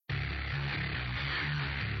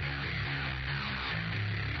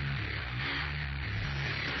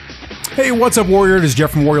Hey, what's up, Warrior? It is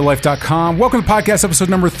Jeff from WarriorLife.com. Welcome to podcast episode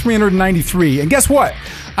number 393. And guess what?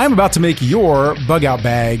 I'm about to make your bug out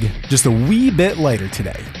bag just a wee bit lighter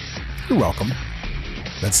today. You're welcome.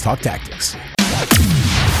 Let's talk tactics.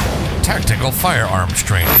 Tactical firearms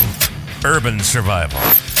training, urban survival,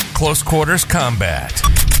 close quarters combat.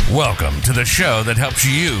 Welcome to the show that helps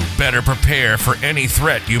you better prepare for any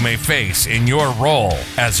threat you may face in your role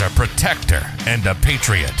as a protector and a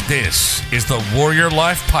patriot. This is the Warrior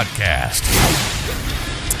Life Podcast.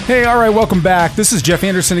 Hey, all right, welcome back. This is Jeff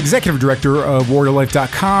Anderson, Executive Director of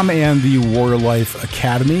WarriorLife.com and the Warrior Life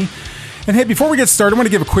Academy. And hey, before we get started, I want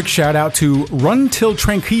to give a quick shout out to Run Till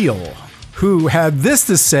Tranquille, who had this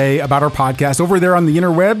to say about our podcast over there on the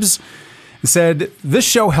interwebs. It said, this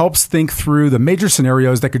show helps think through the major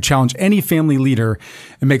scenarios that could challenge any family leader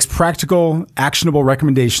and makes practical, actionable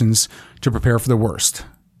recommendations to prepare for the worst.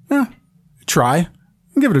 Try.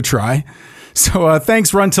 Give it a try. So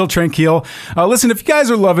thanks, Run Till Tranquille. Listen, if you guys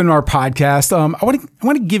are loving our podcast, I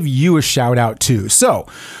want to give you a shout out too. So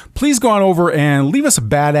please go on over and leave us a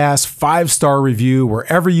badass 5-star review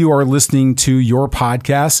wherever you are listening to your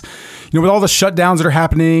podcast. You know, with all the shutdowns that are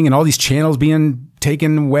happening and all these channels being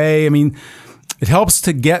taken away, I mean, it helps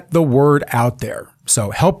to get the word out there.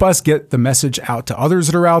 So help us get the message out to others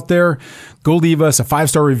that are out there. Go leave us a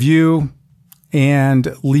 5-star review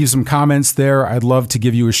and leave some comments there. I'd love to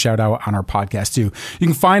give you a shout out on our podcast too. You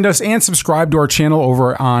can find us and subscribe to our channel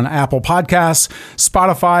over on Apple Podcasts,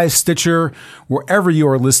 Spotify, Stitcher, wherever you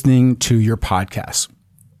are listening to your podcasts.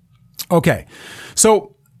 Okay,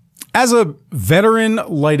 so as a veteran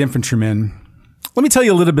light infantryman, let me tell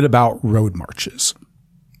you a little bit about road marches.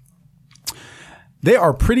 They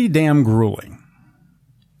are pretty damn grueling,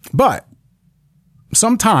 but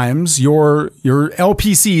sometimes your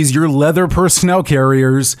LPCs, your leather personnel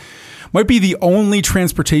carriers, might be the only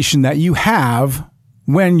transportation that you have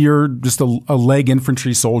when you're just a leg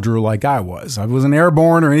infantry soldier like I was. I wasn't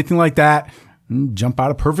airborne or anything like that. Jump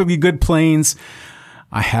out of perfectly good planes.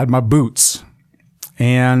 I had my boots.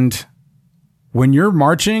 And when you're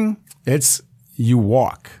marching, it's you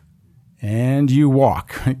walk and you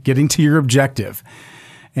walk, getting to your objective.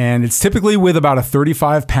 And it's typically with about a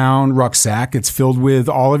 35-pound rucksack. It's filled with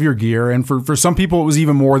all of your gear. And for some people, it was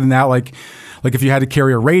even more than that. Like if you had to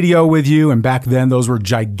carry a radio with you, and back then those were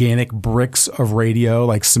gigantic bricks of radio,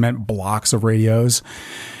 like cement blocks of radios.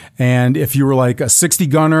 And if you were like a 60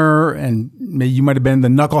 gunner, and maybe you might have been the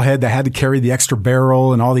knucklehead that had to carry the extra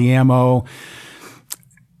barrel and all the ammo.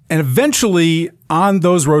 And eventually on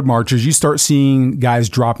those road marches, you start seeing guys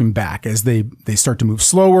dropping back as they start to move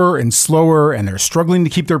slower and slower, and they're struggling to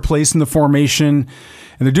keep their place in the formation,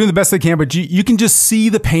 and they're doing the best they can, but you can just see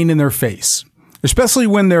the pain in their face, especially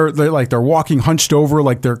when they're walking hunched over,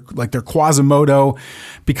 like they're Quasimodo,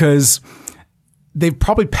 because they've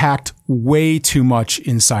probably packed way too much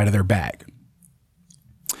inside of their bag.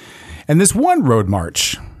 And this one road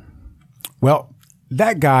march, well,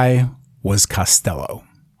 that guy was Costello.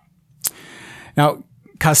 Now,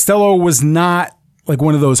 Costello was not like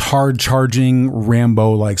one of those hard-charging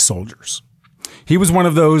Rambo-like soldiers. He was one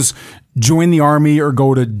of those join the army or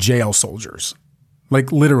go to jail soldiers. Like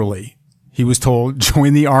literally, he was told,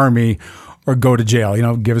 join the army or go to jail. You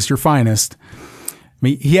know, give us your finest. I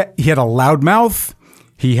mean, he had a loud mouth.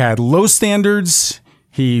 He had low standards.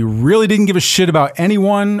 He really didn't give a shit about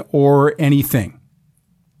anyone or anything.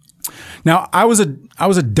 Now, I was a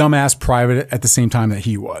dumbass private at the same time that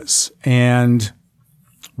he was. And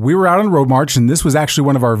we were out on a road march, and this was actually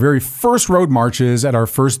one of our very first road marches at our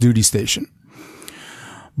first duty station.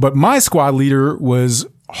 But my squad leader was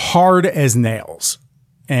hard as nails.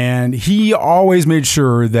 And he always made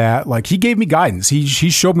sure that, like, he gave me guidance. He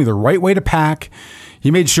showed me the right way to pack.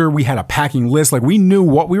 He made sure we had a packing list. Like, we knew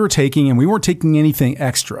what we were taking, and we weren't taking anything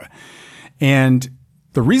extra. And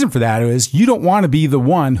the reason for that is you don't want to be the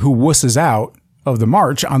one who wusses out of the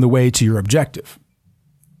march on the way to your objective.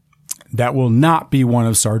 That will not be one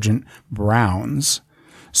of Sergeant Brown's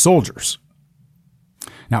soldiers.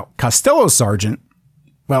 Now, Costello's sergeant,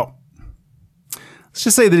 well, let's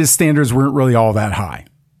just say that his standards weren't really all that high.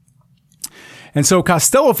 And so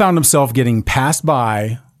Costello found himself getting passed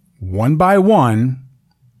by one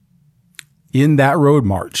in that road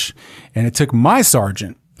march. And it took my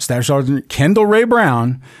sergeant, Staff Sergeant Kendall Ray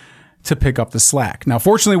Brown, to pick up the slack. Now,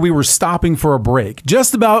 fortunately, we were stopping for a break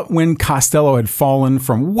just about when Costello had fallen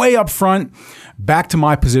from way up front back to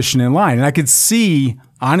my position in line. And I could see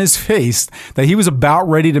on his face that he was about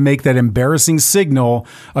ready to make that embarrassing signal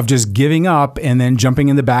of just giving up and then jumping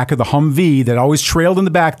in the back of the Humvee that always trailed in the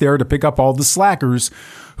back there to pick up all the slackers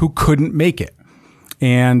who couldn't make it.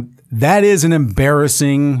 And that is an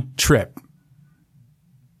embarrassing trip.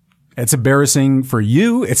 It's embarrassing for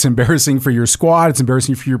you. It's embarrassing for your squad. It's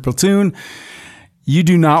embarrassing for your platoon. You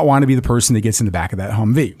do not want to be the person that gets in the back of that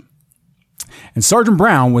Humvee. And Sergeant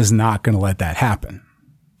Brown was not going to let that happen.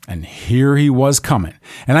 And here he was coming.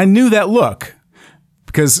 And I knew that look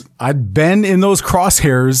because I'd been in those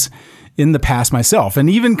crosshairs in the past myself. And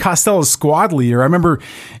even Costello's squad leader, I remember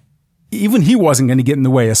even he wasn't going to get in the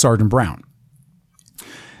way of Sergeant Brown.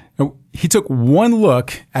 Now, he took one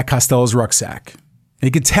look at Costello's rucksack. And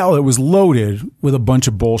he could tell it was loaded with a bunch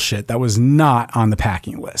of bullshit that was not on the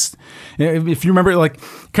packing list. If you remember, like,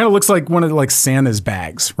 kind of looks like one of like Santa's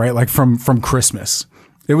bags, right? Like from Christmas.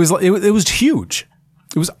 It was huge.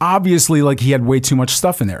 It was obviously like he had way too much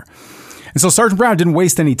stuff in there. And so Sergeant Brown didn't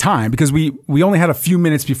waste any time because we only had a few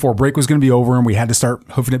minutes before break was going to be over and we had to start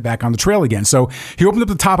hoofing it back on the trail again. So he opened up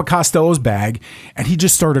the top of Costello's bag and he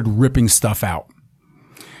just started ripping stuff out.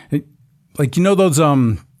 Like, you know, those,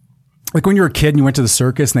 like when you were a kid and you went to the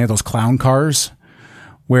circus and they had those clown cars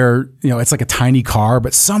where, you know, it's like a tiny car,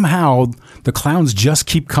 but somehow the clowns just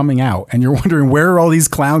keep coming out and you're wondering where are all these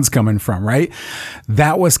clowns coming from, right?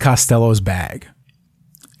 That was Costello's bag.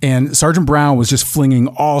 And Sergeant Brown was just flinging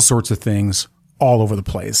all sorts of things all over the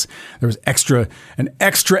place. There was an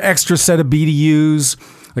extra set of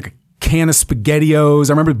BDUs, like a can of SpaghettiOs.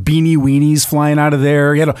 I remember Beanie Weenies flying out of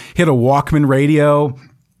there. He had a Walkman radio.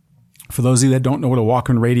 For those of you that don't know what a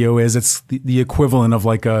Walkman radio is, it's the equivalent of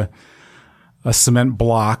like a cement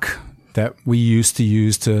block that we used to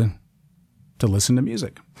use to listen to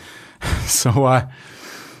music. So, I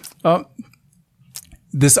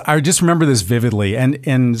just remember this vividly.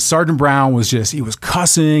 And Sergeant Brown was he was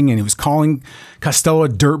cussing and he was calling Costello a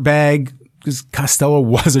dirtbag because Costello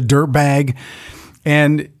was a dirtbag.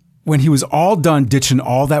 And when he was all done ditching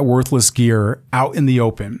all that worthless gear out in the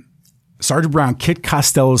open, Sergeant Brown kicked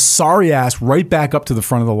Costello's sorry ass right back up to the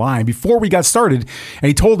front of the line before we got started. And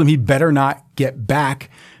he told him he'd better not get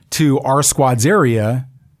back to our squad's area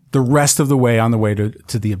the rest of the way on the way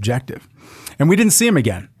to the objective. And we didn't see him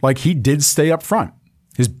again. Like, he did stay up front.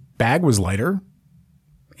 His bag was lighter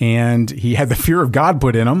and he had the fear of God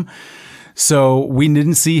put in him. So we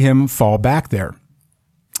didn't see him fall back there.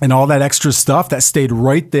 And all that extra stuff that stayed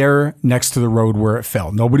right there next to the road where it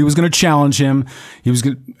fell. Nobody was going to challenge him.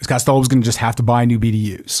 Costello was going to just have to buy new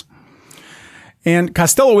BDUs. And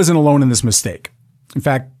Costello isn't alone in this mistake. In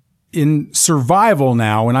fact, in survival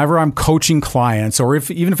now, whenever I'm coaching clients, or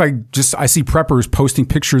even if I see preppers posting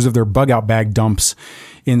pictures of their bug out bag dumps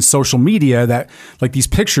in social media, that like these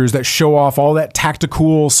pictures that show off all that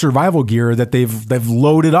tactical survival gear that they've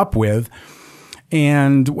loaded up with.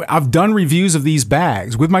 And I've done reviews of these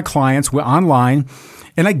bags with my clients online,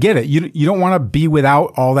 and I get it. You don't want to be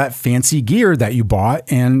without all that fancy gear that you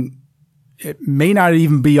bought, and it may not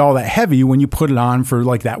even be all that heavy when you put it on for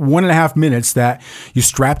like that 1.5 minutes that you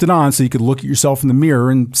strapped it on so you could look at yourself in the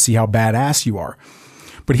mirror and see how badass you are.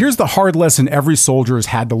 But here's the hard lesson every soldier has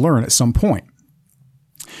had to learn at some point.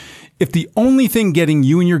 If the only thing getting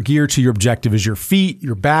you and your gear to your objective is your feet,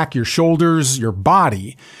 your back, your shoulders, your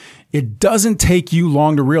body, it doesn't take you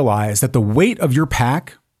long to realize that the weight of your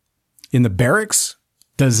pack in the barracks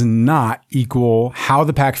does not equal how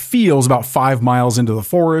the pack feels about 5 miles into the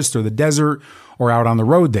forest or the desert or out on the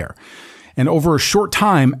road there. And over a short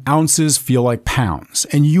time, ounces feel like pounds,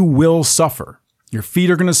 and you will suffer. Your feet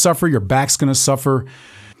are going to suffer. Your back's going to suffer.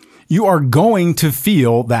 You are going to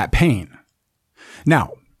feel that pain.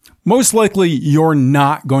 Now, most likely you're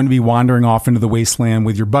not going to be wandering off into the wasteland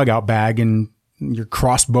with your bug out bag and your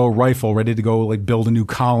crossbow rifle ready to go like build a new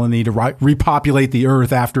colony to repopulate the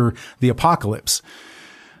earth after the apocalypse.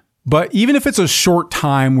 But even if it's a short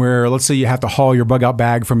time where, let's say you have to haul your bug out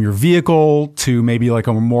bag from your vehicle to maybe like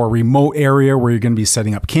a more remote area where you're going to be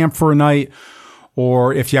setting up camp for a night,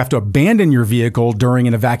 or if you have to abandon your vehicle during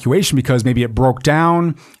an evacuation because maybe it broke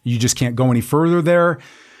down, you just can't go any further there.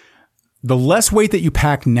 The less weight that you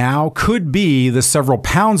pack now could be the several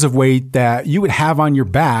pounds of weight that you would have on your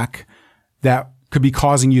back that could be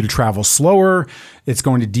causing you to travel slower. It's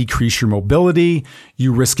going to decrease your mobility.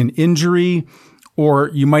 You risk an injury, or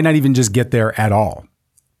you might not even just get there at all.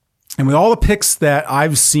 And with all the pics that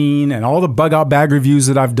I've seen and all the bug out bag reviews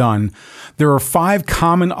that I've done, there are 5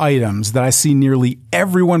 common items that I see nearly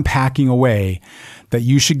everyone packing away that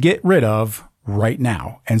you should get rid of right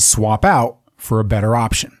now and swap out for a better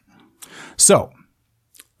option. So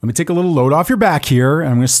let me take a little load off your back here. And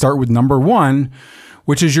I'm going to start with number 1,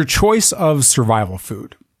 which is your choice of survival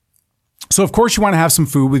food. So of course you want to have some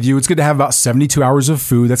food with you. It's good to have about 72 hours of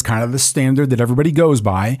food. That's kind of the standard that everybody goes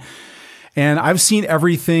by. And I've seen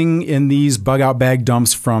everything in these bug out bag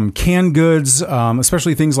dumps from canned goods,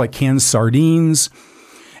 especially things like canned sardines.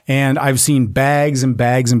 And I've seen bags and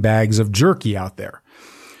bags and bags of jerky out there.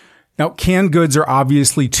 Now, canned goods are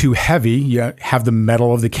obviously too heavy. You have the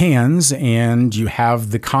metal of the cans and you have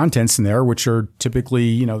the contents in there, which are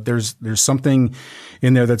typically, there's something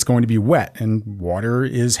in there that's going to be wet, and water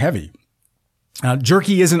is heavy.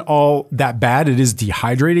 Jerky isn't all that bad. It is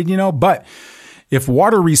dehydrated, but if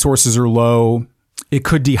water resources are low, it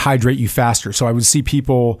could dehydrate you faster. So I would see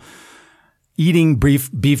people eating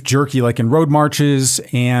beef jerky like in road marches,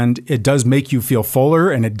 and it does make you feel fuller,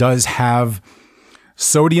 and it does have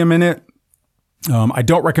sodium in it. I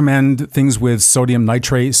don't recommend things with sodium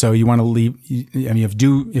nitrate. So you want to leave,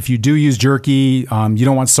 if you do use jerky, you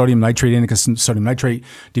don't want sodium nitrate in it because sodium nitrate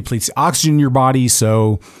depletes the oxygen in your body.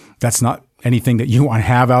 So that's not anything that you want to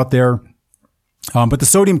have out there. But the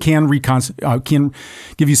sodium can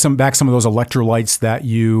give you some of those electrolytes that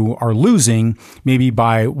you are losing maybe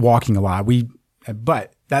by walking a lot.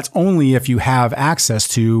 But that's only if you have access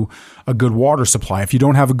to a good water supply. If you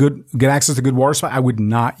don't have good access to good water supply, I would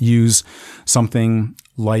not use something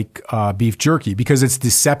like beef jerky because it's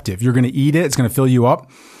deceptive. You're going to eat it. It's going to fill you up,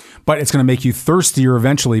 but it's going to make you thirstier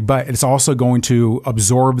eventually, but it's also going to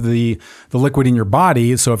absorb the liquid in your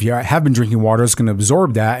body. So if you have been drinking water, it's going to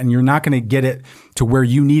absorb that, and you're not going to get it to where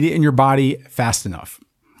you need it in your body fast enough.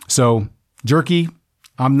 So jerky,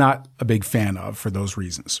 I'm not a big fan of for those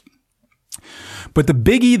reasons. But the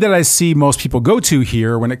biggie that I see most people go to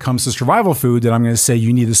here when it comes to survival food that I'm going to say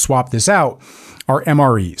you need to swap this out are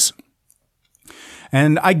MREs.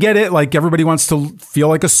 And I get it. Like, everybody wants to feel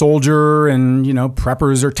like a soldier, and,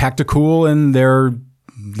 preppers are tactical and they're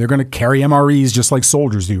going to carry MREs just like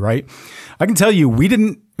soldiers do, right? I can tell you, we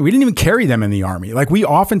didn't even carry them in the Army. Like, we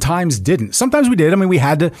oftentimes didn't. Sometimes we did. I mean, we'd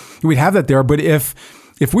have that there. But if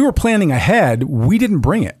we were planning ahead, we didn't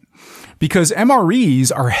bring it because MREs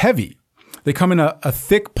are heavy. They come in a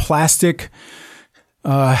thick plastic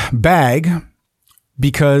bag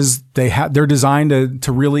because they're designed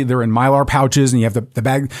to really, they're in Mylar pouches, and you have the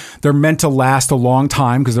bag. They're meant to last a long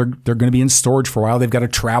time because they're going to be in storage for a while. They've got to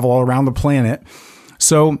travel all around the planet.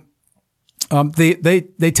 So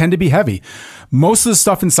they tend to be heavy. Most of the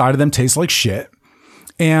stuff inside of them tastes like shit.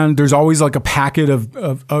 And there's always like a packet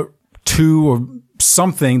of two or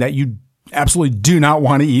something that you absolutely do not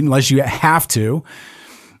want to eat unless you have to.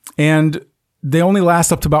 And they only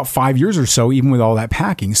last up to about 5 years or so, even with all that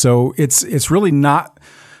packing. So it's really not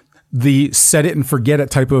the set it and forget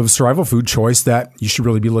it type of survival food choice that you should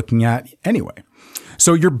really be looking at anyway.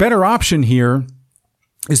 So your better option here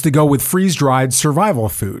is to go with freeze-dried survival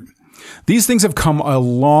food. These things have come a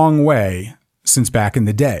long way since back in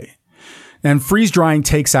the day. And freeze-drying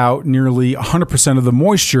takes out nearly 100% of the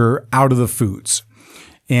moisture out of the foods.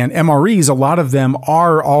 And MREs, a lot of them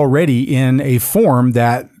are already in a form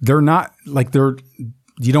that they're not like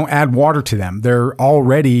you don't add water to them. They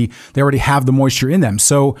already have the moisture in them.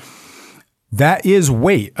 So that is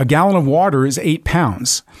weight. A gallon of water is 8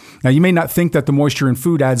 pounds. Now, you may not think that the moisture in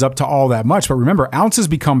food adds up to all that much, but remember, ounces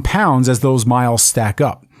become pounds as those miles stack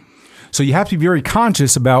up. So you have to be very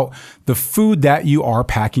conscious about the food that you are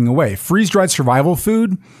packing away. Freeze-dried survival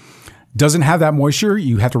food doesn't have that moisture.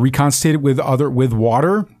 You have to reconstitute it with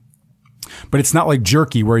water, but it's not like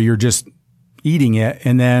jerky where you're just eating it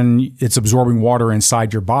and then it's absorbing water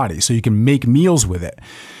inside your body. So you can make meals with it.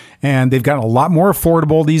 And they've gotten a lot more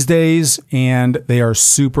affordable these days, and they are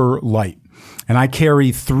super light. And I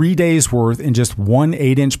carry 3 days worth in just one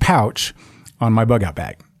 8-inch pouch on my bug out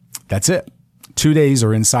bag. That's it. 2 days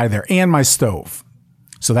are inside there, and my stove.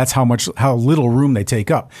 So that's how little room they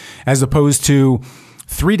take up, as opposed to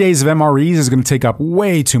 3 days of MREs is going to take up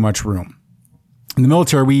way too much room. In the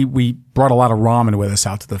military, we brought a lot of ramen with us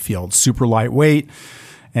out to the field, super lightweight,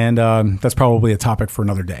 and that's probably a topic for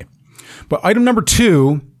another day. But item number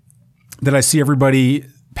 2 that I see everybody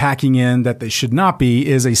packing in that they should not be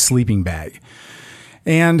is a sleeping bag.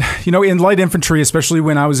 And, in light infantry, especially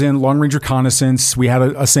when I was in long-range reconnaissance, we had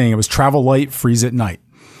a saying, it was travel light, freeze at night.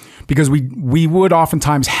 Because we would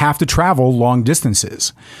oftentimes have to travel long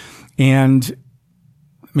distances. And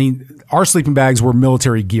our sleeping bags were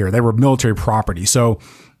military gear. They were military property. So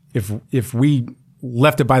if we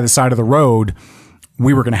left it by the side of the road,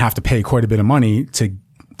 we were going to have to pay quite a bit of money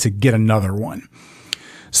to get another one.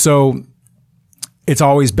 So it's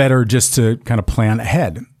always better just to kind of plan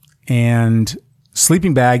ahead. And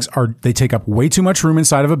sleeping bags they take up way too much room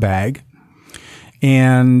inside of a bag,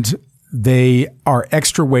 and they are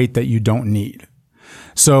extra weight that you don't need.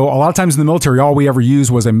 So a lot of times in the military, all we ever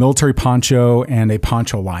used was a military poncho and a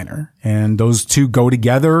poncho liner. And those two go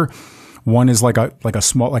together. One is like a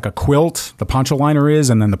quilt, the poncho liner is,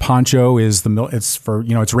 and then the poncho is it's for,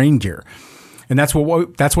 it's rain gear. And that's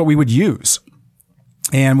what we would use.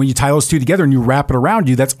 And when you tie those two together and you wrap it around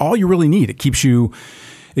you, that's all you really need. It keeps you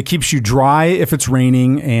dry if it's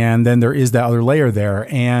raining, and then there is that other layer there.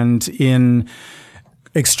 And in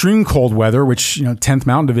extreme cold weather, which, 10th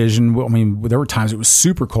Mountain Division, I mean, there were times it was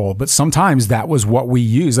super cold, but sometimes that was what we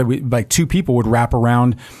used. Like two people would wrap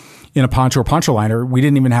around in a poncho or poncho liner. We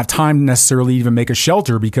didn't even have time to necessarily even make a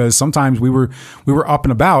shelter, because sometimes we were up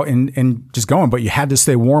and about and just going, but you had to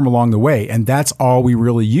stay warm along the way. And that's all we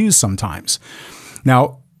really use sometimes.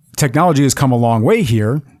 Now, technology has come a long way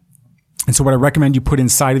here. And so what I recommend you put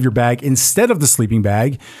inside of your bag instead of the sleeping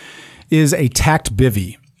bag is a tacked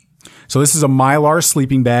bivy. So this is a Mylar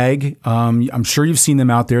sleeping bag. I'm sure you've seen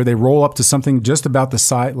them out there. They roll up to something just about the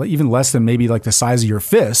size, even less than maybe like the size of your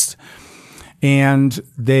fist. And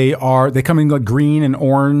they come in like green and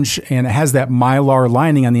orange, and it has that Mylar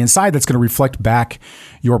lining on the inside that's going to reflect back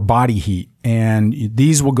your body heat. And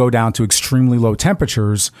these will go down to extremely low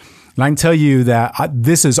temperatures. And I can tell you that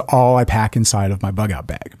this is all I pack inside of my bug out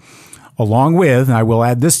bag, along with, and I will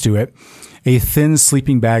add this to it, a thin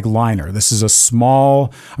sleeping bag liner. This is a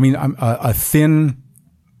thin,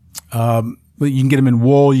 you can get them in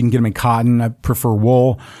wool, you can get them in cotton. I prefer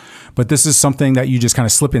wool. But this is something that you just kind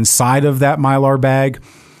of slip inside of that Mylar bag,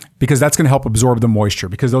 because that's going to help absorb the moisture,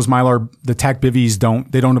 because those the tack bivvies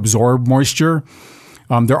don't absorb moisture.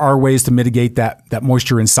 There are ways to mitigate that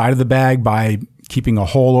moisture inside of the bag by keeping a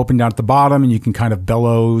hole open down at the bottom, and you can kind of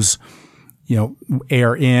bellows,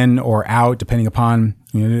 air in or out, depending upon,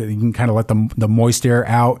 you can kind of let the moist air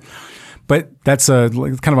out. But that's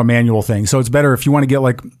kind of a manual thing. So it's better if you want to get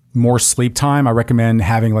like more sleep time. I recommend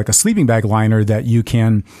having like a sleeping bag liner that you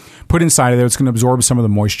can put inside of there. It's going to absorb some of the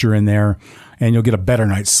moisture in there, and you'll get a better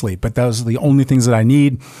night's sleep. But those are the only things that I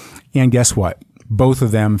need. And guess what? Both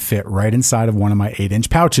of them fit right inside of one of my 8-inch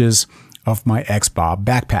pouches of my X-Bob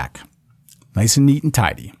backpack. Nice and neat and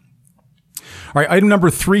tidy. All right, item number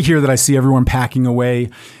 3 here that I see everyone packing away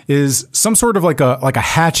is some sort of like a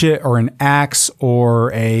hatchet or an axe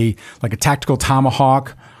or a tactical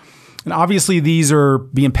tomahawk. And obviously these are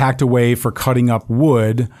being packed away for cutting up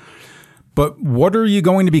wood, but what are you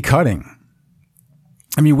going to be cutting?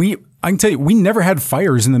 I mean, I can tell you, we never had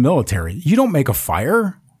fires in the military. You don't make a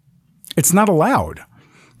fire. It's not allowed.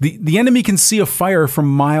 The enemy can see a fire from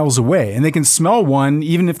miles away, and they can smell one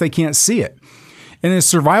even if they can't see it. And in a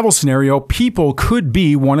survival scenario, people could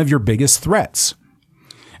be one of your biggest threats.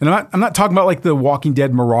 And I'm not talking about like the Walking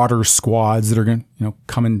Dead marauder squads that are going to,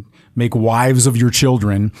 come and make wives of your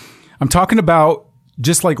children. I'm talking about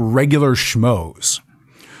just like regular schmoes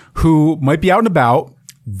who might be out and about.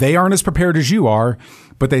 They aren't as prepared as you are,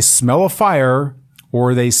 but they smell a fire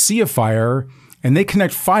or they see a fire and they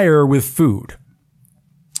connect fire with food.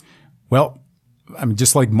 Well, I mean,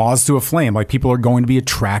 just like moths to a flame, like people are going to be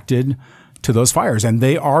attracted to those fires, and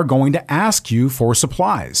they are going to ask you for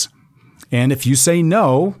supplies. And if you say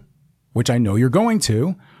no, which I know you're going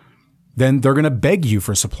to, then they're going to beg you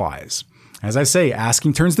for supplies. As I say,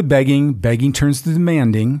 asking turns to begging, begging turns to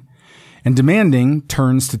demanding, and demanding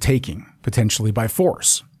turns to taking, potentially by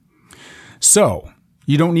force. So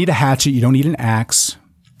you don't need a hatchet. You don't need an axe.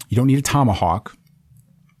 You don't need a tomahawk.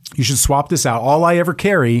 You should swap this out. All I ever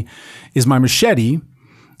carry is my machete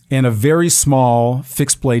and a very small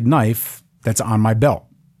fixed blade knife that's on my belt.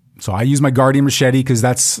 So I use my Guardian machete because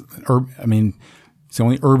it's the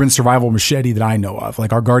only urban survival machete that I know of.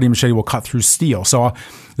 Like our Guardian machete will cut through steel. So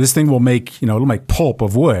this thing will make, it'll make pulp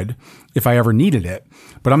of wood if I ever needed it.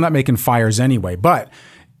 But I'm not making fires anyway. But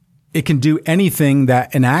it can do anything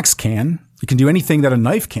that an axe can. It can do anything that a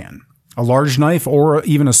knife can, a large knife or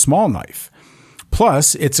even a small knife.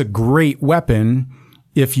 Plus, it's a great weapon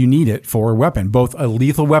if you need it for a weapon, both a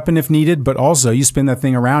lethal weapon if needed, but also you spin that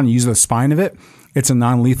thing around and use the spine of it. It's a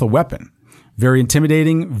non-lethal weapon. Very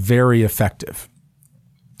intimidating, very effective.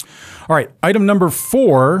 All right, item number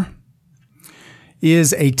 4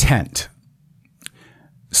 is a tent.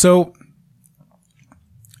 So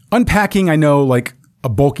unpacking, I know like a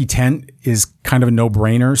bulky tent is kind of a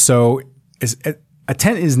no-brainer. So a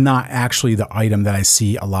tent is not actually the item that I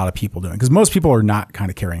see a lot of people doing, because most people are not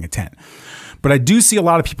kind of carrying a tent. But I do see a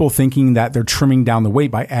lot of people thinking that they're trimming down the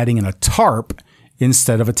weight by adding in a tarp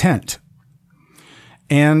instead of a tent.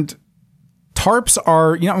 And tarps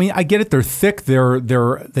are, I get it. They're thick. They're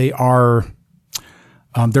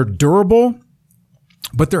durable,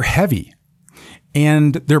 but they're heavy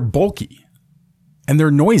and they're bulky and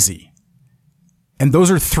they're noisy. And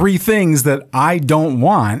those are 3 things that I don't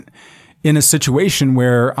want in a situation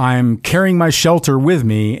where I'm carrying my shelter with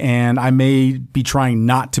me and I may be trying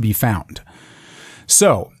not to be found.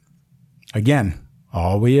 So again,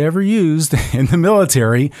 all we ever used in the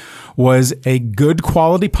military was a good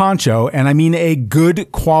quality poncho. And I mean a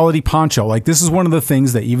good quality poncho. Like, this is one of the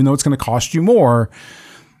things that, even though it's going to cost you more,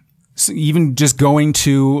 so even just going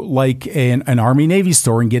to like an Army Navy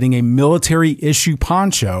store and getting a military issue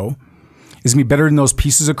poncho is going to be better than those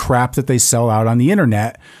pieces of crap that they sell out on the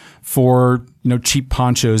internet for, cheap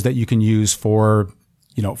ponchos that you can use for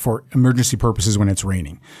emergency purposes when it's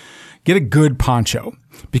raining. Get a good poncho,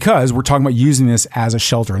 because we're talking about using this as a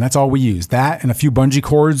shelter, and that's all we use. That and a few bungee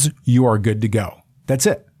cords, you are good to go. That's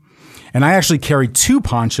it. And I actually carry 2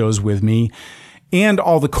 ponchos with me and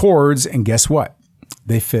all the cords, and guess what?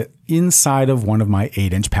 They fit inside of one of my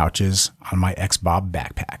 8-inch pouches on my X-Bob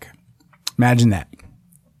backpack. Imagine that.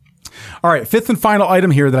 All right, 5th and final item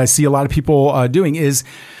here that I see a lot of people doing is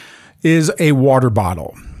a water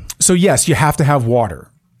bottle. So yes, you have to have water.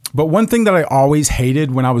 But one thing that I always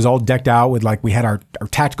hated when I was all decked out with, like, we had our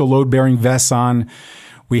tactical load-bearing vests on,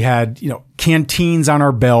 we had, canteens on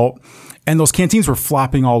our belt, and those canteens were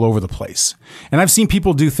flopping all over the place. And I've seen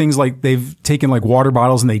people do things like they've taken like water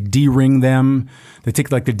bottles and they D-ring them. They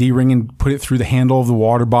take like the D-ring and put it through the handle of the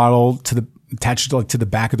water bottle attach it to the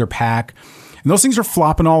back of their pack. And those things are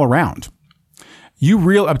flopping all around.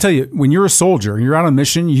 I'll tell you, when you're a soldier and you're out on a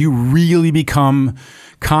mission, you really become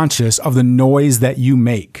conscious of the noise that you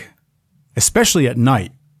make, especially at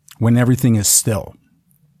night when everything is still.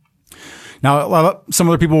 Now, some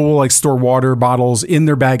other people will like store water bottles in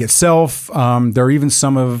their bag itself. There are even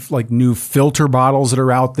some of like new filter bottles that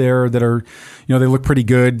are out there that are, they look pretty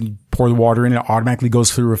good. You pour the water in, it automatically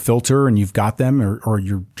goes through a filter and you've got them, or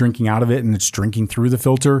you're drinking out of it and it's drinking through the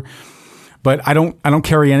filter. But I don't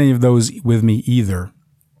carry any of those with me either.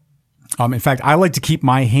 In fact, I like to keep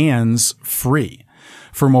my hands free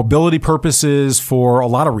for mobility purposes, for a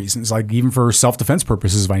lot of reasons, like even for self-defense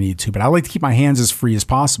purposes if I need to. But I like to keep my hands as free as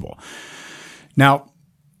possible. Now,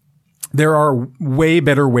 there are way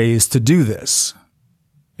better ways to do this.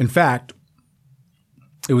 In fact,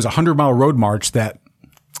 it was a 100-mile road march that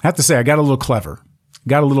I have to say I got a little clever.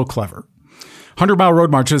 100-mile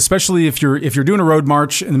road march, especially if you're doing a road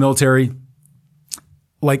march in the military,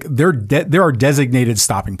 like there are designated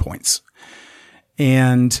stopping points,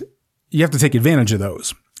 and you have to take advantage of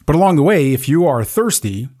those. But along the way, if you are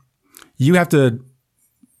thirsty, you have to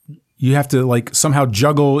like somehow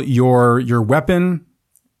juggle your weapon.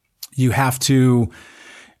 You have to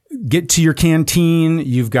get to your canteen.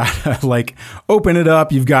 You've got to like open it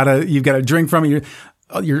up. You've got to drink from it.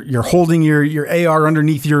 You're holding your AR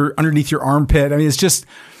underneath your armpit. I mean, it's just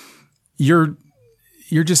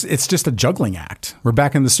it's just a juggling act. We're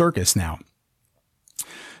back in the circus now.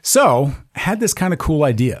 So I had this kind of cool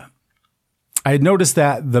idea. I had noticed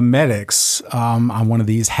that the medics on one of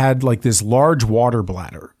these had like this large water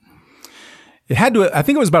bladder. It had to, I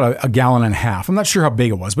think it was about a gallon and a half. I'm not sure how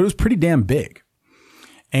big it was, but it was pretty damn big.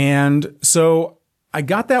 And so I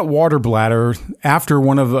got that water bladder after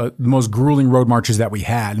one of the most grueling road marches that we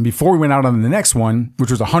had. And before we went out on the next one,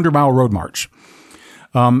 which was a 100-mile road march,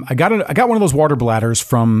 I got one of those water bladders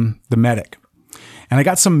from the medic, and I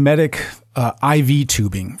got some medic IV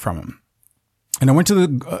tubing from him. And I went to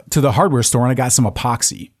the hardware store and I got some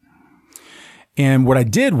epoxy. And what I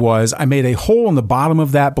did was I made a hole in the bottom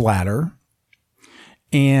of that bladder,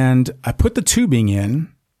 and I put the tubing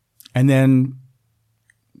in, and then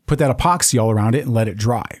put that epoxy all around it and let it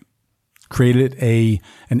dry. Created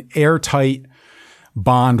an airtight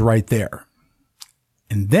bond right there.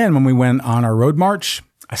 And then when we went on our road march,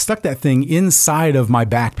 I stuck that thing inside of my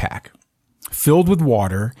backpack, filled with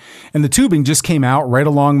water, and the tubing just came out right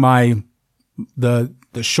along the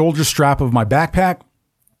shoulder strap of my backpack.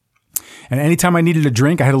 And anytime I needed a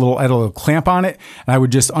drink, I had a little clamp on it, and I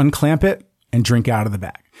would just unclamp it and drink out of the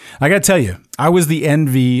bag. I got to tell you, I was the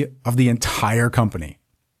envy of the entire company.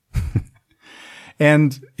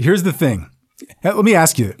 And here's the thing. Let me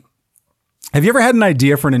ask you, have you ever had an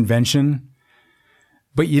idea for an invention,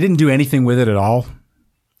 but you didn't do anything with it at all?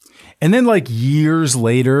 And then like years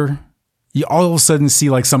later, you all of a sudden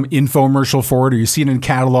see like some infomercial for it, or you see it in a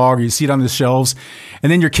catalog, or you see it on the shelves,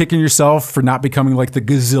 and then you're kicking yourself for not becoming like the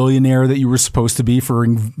gazillionaire that you were supposed to be for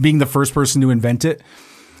being the first person to invent it.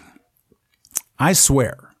 I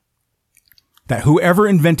swear that whoever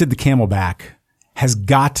invented the Camelback has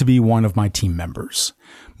got to be one of my team members.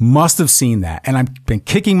 Must have seen that. And I've been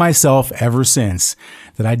kicking myself ever since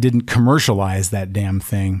that I didn't commercialize that damn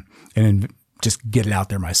thing and just get it out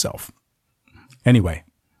there myself. Anyway,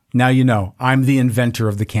 now you know I'm the inventor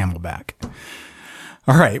of the Camelback.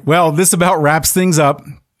 All right. Well, this about wraps things up.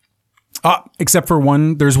 Except for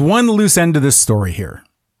one. There's one loose end to this story here.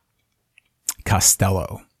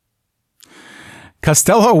 Costello.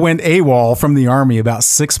 Costello went AWOL from the Army about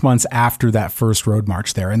 6 months after that first road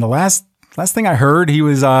march there. And the last thing I heard, he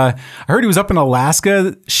was up in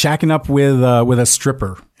Alaska, shacking up with a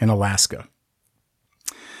stripper in Alaska.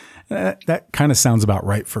 That kind of sounds about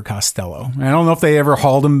right for Costello. I don't know if they ever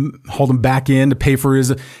hauled him back in to pay for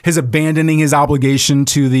his abandoning his obligation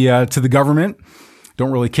to the government.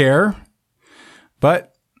 Don't really care,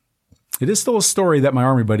 but it is still a story that my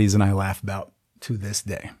Army buddies and I laugh about to this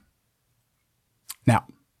day. Now,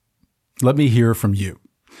 let me hear from you.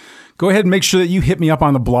 Go ahead and make sure that you hit me up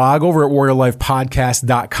on the blog over at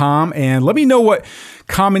warriorlifepodcast.com and let me know what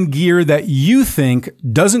common gear that you think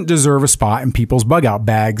doesn't deserve a spot in people's bug out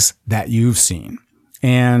bags that you've seen.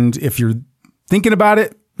 And if you're thinking about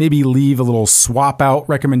it, maybe leave a little swap out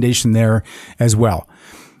recommendation there as well.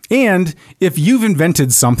 And if you've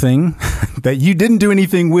invented something that you didn't do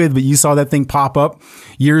anything with, but you saw that thing pop up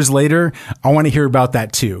years later, I want to hear about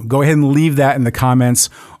that too. Go ahead and leave that in the comments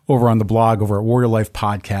over on the blog over at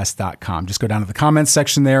warriorlifepodcast.com. Just go down to the comments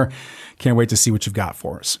section there. Can't wait to see what you've got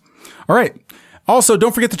for us. All right. Also,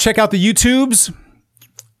 don't forget to check out the YouTubes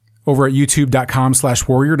over at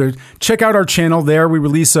youtube.com/warrior to check out our channel there. We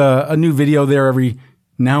release a new video there every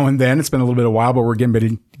now and then. It's been a little bit of a while, but we're getting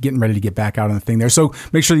ready to get back out on the thing there. So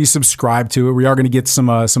make sure that you subscribe to it. We are going to get some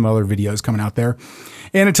other videos coming out there.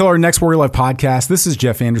 And until our next Warrior Life podcast, this is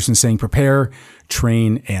Jeff Anderson saying prepare,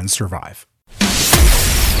 train, and survive.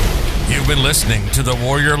 You've been listening to the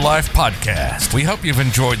Warrior Life Podcast. We hope you've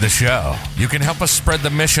enjoyed the show. You can help us spread the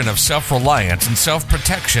mission of self-reliance and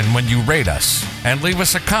self-protection when you rate us. And leave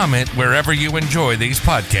us a comment wherever you enjoy these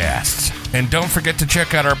podcasts. And don't forget to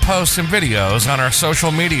check out our posts and videos on our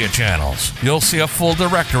social media channels. You'll see a full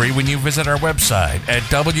directory when you visit our website at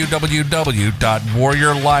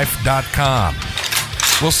www.warriorlife.com.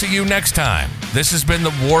 We'll see you next time. This has been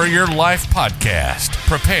the Warrior Life Podcast.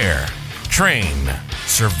 Prepare, train,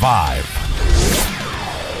 survive.